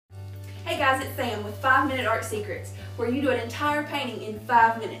guys, it's Sam with 5-Minute Art Secrets, where you do an entire painting in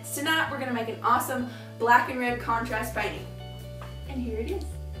 5 minutes. Tonight we're going to make an awesome black and red contrast painting. And here it is.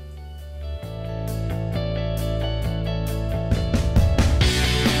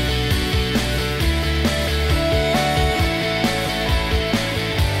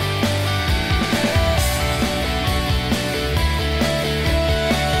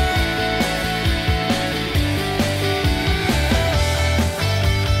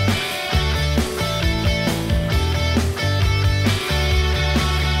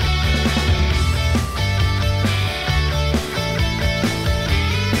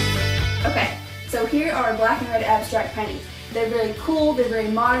 So here are black and red abstract paintings. They're very cool, they're very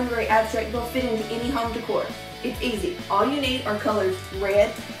modern, very abstract. They'll fit into any home decor. It's easy. All you need are colors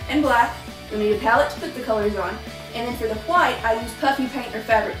red and black. You'll need a palette to put the colors on. And then for the white, I use puffy paint or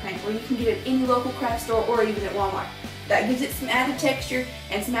fabric paint, where you can get it at any local craft store or even at Walmart. That gives it some added texture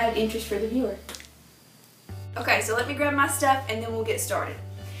and some added interest for the viewer. Okay, so let me grab my stuff and then we'll get started.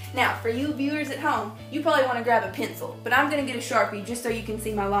 Now, for you viewers at home, you probably want to grab a pencil, but I'm going to get a Sharpie just so you can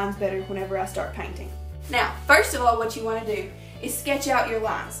see my lines better whenever I start painting. Now, first of all, what you want to do is sketch out your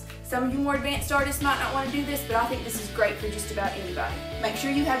lines. Some of you more advanced artists might not want to do this, but I think this is great for just about anybody. Make sure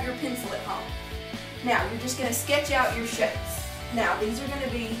you have your pencil at home. Now, you're just going to sketch out your shapes. Now, these are going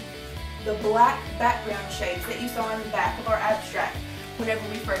to be the black background shapes that you saw in the back of our abstract whenever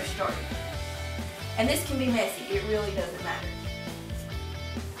we first started. And this can be messy, it really doesn't matter.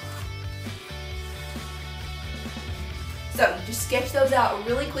 So you just sketch those out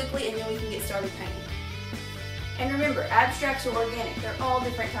really quickly and then we can get started painting. And remember, abstracts are organic. They're all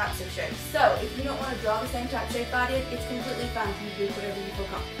different types of shapes. So if you don't want to draw the same type of shape I did, it's completely fine for you to do whatever you feel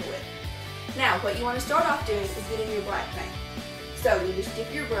comfortable with. Now, what you want to start off doing is getting your black paint. So you just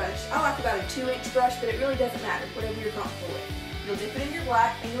dip your brush. I like about a 2-inch brush, but it really doesn't matter, whatever you're comfortable with. You'll dip it in your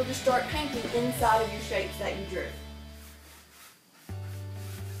black and you'll just start painting inside of your shapes that you drew.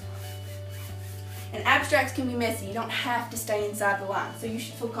 And abstracts can be messy. You don't have to stay inside the line, so you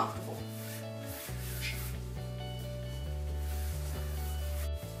should feel comfortable.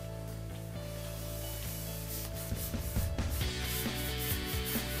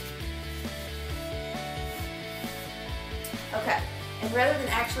 Okay, and rather than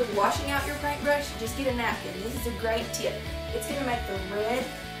actually washing out your paintbrush, just get a napkin. This is a great tip. It's going to make the red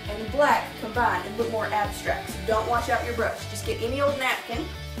and the black combine and look more abstract. So don't wash out your brush. Just get any old napkin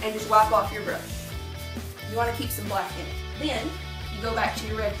and just wipe off your brush. You want to keep some black in it. Then, you go back to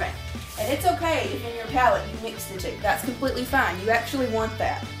your red paint. And it's okay if in your palette you mix the two. That's completely fine. You actually want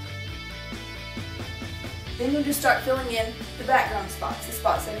that. Then you'll just start filling in the background spots, the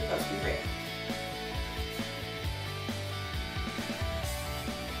spots that are supposed to be red.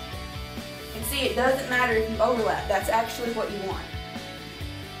 And see, it doesn't matter if you overlap. That's actually what you want.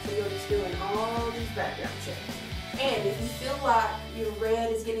 So you'll just fill in all these background shapes. And if you feel like your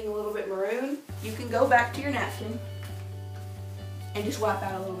red is getting a little bit maroon, you can go back to your napkin and just wipe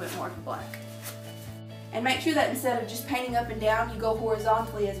out a little bit more of the black. And make sure that instead of just painting up and down, you go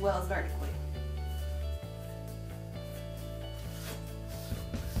horizontally as well as vertically.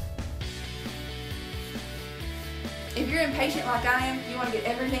 If you're impatient like I am, you want to get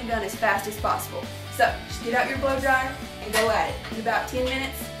everything done as fast as possible. So, just get out your blow dryer and go at it. In about 10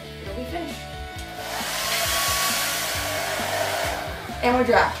 minutes, it'll be finished. And we're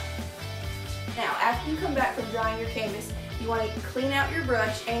dry. Now, after you come back from drying your canvas, you want to clean out your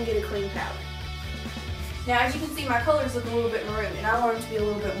brush and get a clean palette. Now, as you can see, my colors look a little bit maroon, and I want them to be a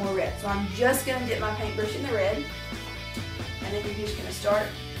little bit more red. So I'm just going to dip my paintbrush in the red, and then you're just going to start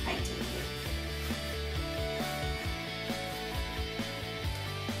painting again.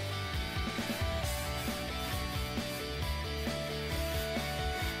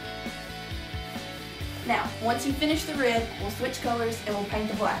 Now, once you finish the red, we'll switch colors and we'll paint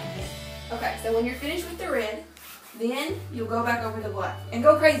the black again. Okay, so when you're finished with the red, then you'll go back over the black. And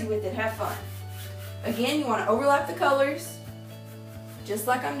go crazy with it, have fun. Again, you want to overlap the colors, just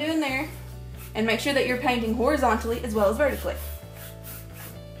like I'm doing there, and make sure that you're painting horizontally as well as vertically.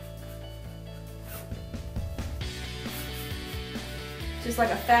 Just like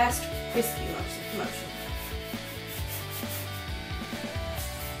a fast, frisky motion.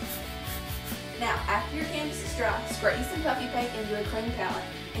 Now, after your canvas is dry, squirt you some puffy paint into a clean palette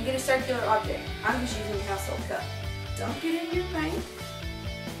and get a circular object. I'm just using a household cup. Dunk it in your paint,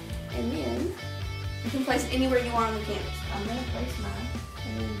 and then you can place it anywhere you want on the canvas. I'm going to place mine,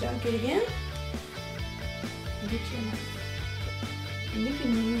 and then dunk it again, and get your knife. And you can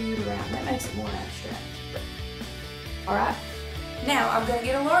move it around. That makes it more abstract. Alright, now I'm going to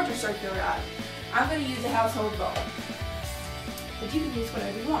get a larger circular item. I'm going to use a household bowl, but you can use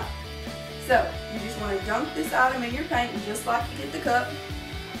whatever you want. So, you just want to dunk this item in your paint just like you did the cup.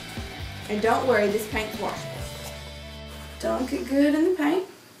 And don't worry, this paint's washable. Dunk it good in the paint.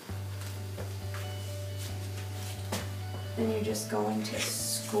 Then you're just going to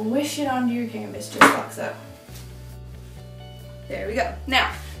squish it onto your canvas just like so. There we go.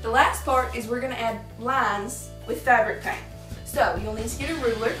 Now, the last part is we're going to add lines with fabric paint. So, you'll need to get a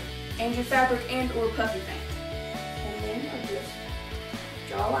ruler and your fabric and or puffy paint. And then you'll just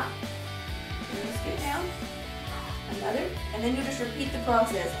draw a line. And just get down. Another. And then you'll just repeat the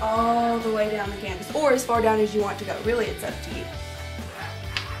process all the way down the canvas. Or as far down as you want to go. Really, it's up to you.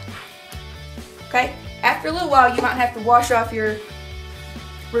 Okay? After a little while, you might have to wash off your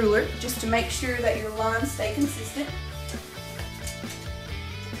ruler just to make sure that your lines stay consistent.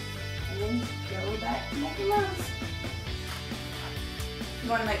 And then go back and make your lines. You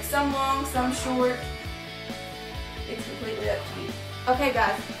want to make some long, some short. It's completely up to you. Okay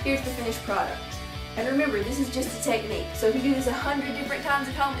guys, here's the finished product. And remember, this is just a technique. So if you do this 100 different times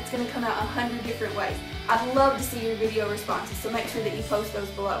at home, it's going to come out 100 different ways. I'd love to see your video responses, so make sure that you post those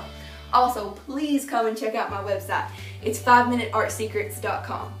below. Also, please come and check out my website. It's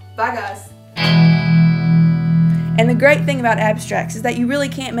 5minuteartsecrets.com. Bye guys. And the great thing about abstracts is that you really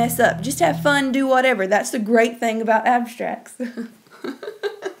can't mess up. Just have fun, do whatever. That's the great thing about abstracts. I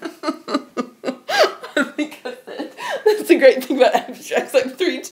think I said that's the great thing about abstracts like 3 times.